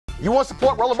You want to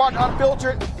support Roland Martin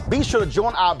Unfiltered? Be sure to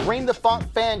join our Bring the Funk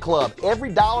fan club.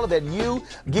 Every dollar that you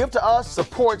give to us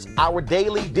supports our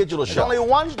daily digital show. There's only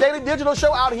one daily digital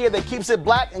show out here that keeps it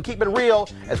black and keep it real.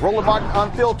 It's Roland Martin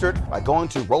Unfiltered. By going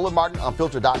to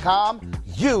RolandMartinUnfiltered.com,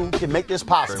 you can make this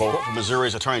possible. A report from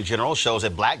Missouri's Attorney General shows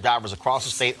that black drivers across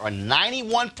the state are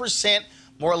 91%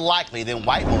 more likely than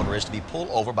white motorists to be pulled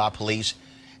over by police,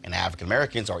 and African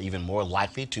Americans are even more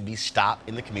likely to be stopped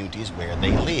in the communities where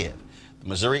they live. The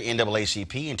Missouri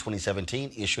NAACP in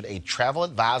 2017 issued a travel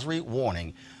advisory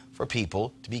warning for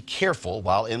people to be careful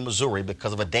while in Missouri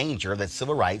because of a danger that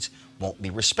civil rights won't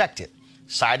be respected,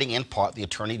 citing in part the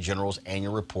Attorney General's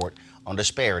annual report on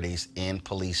disparities in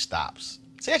police stops.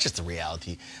 See, that's just the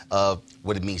reality of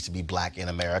what it means to be black in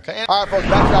America. And all right, folks,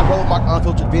 back to that Roland Martin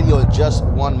Unfiltered video in just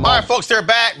 1 month. All right, folks, they're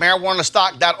back.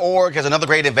 MarijuanaStock.org has another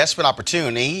great investment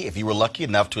opportunity. If you were lucky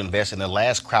enough to invest in their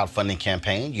last crowdfunding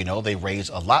campaign, you know they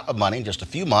raised a lot of money in just a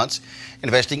few months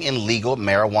investing in legal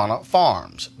marijuana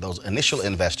farms. Those initial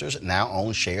investors now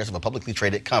own shares of a publicly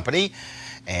traded company.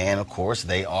 And, of course,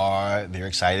 they're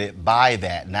excited by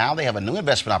that. Now they have a new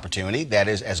investment opportunity that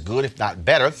is as good, if not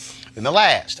better, than the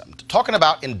last. I'm talking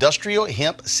about industrial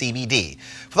hemp CBD.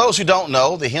 For those who don't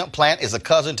know, the hemp plant is a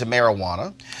cousin to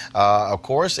marijuana, of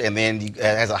course, and then it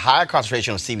has a higher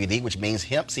concentration of CBD, which means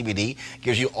hemp CBD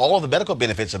gives you all of the medical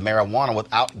benefits of marijuana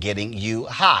without getting you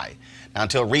high. Now,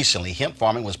 until recently, hemp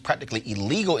farming was practically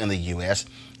illegal in the U.S.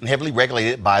 and heavily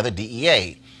regulated by the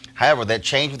DEA. However, that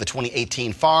changed with the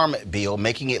 2018 Farm Bill,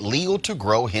 making it legal to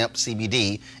grow hemp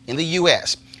CBD in the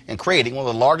U.S. and creating one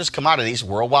of the largest commodities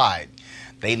worldwide.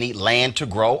 They need land to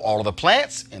grow all of the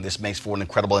plants, and this makes for an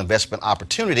incredible investment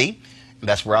opportunity. And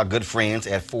that's where our good friends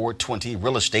at 420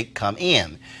 Real Estate come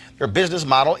in. Their business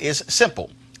model is simple.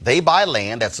 They buy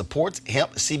land that supports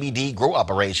hemp CBD grow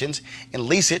operations and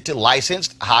lease it to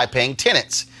licensed, high-paying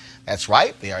tenants. That's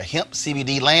right, they are hemp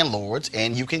CBD landlords,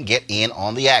 and you can get in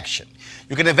on the action.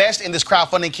 You can invest in this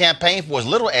crowdfunding campaign for as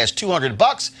little as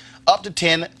 $200 up to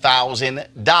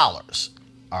 $10,000.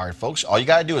 All right, folks, all you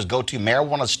got to do is go to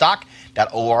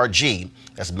marijuanastock.org.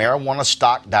 That's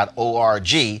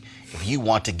marijuanastock.org if you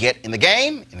want to get in the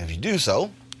game. And if you do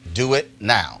so, do it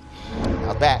now.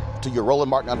 Now back to your Roland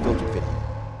Martin Unfiltered video.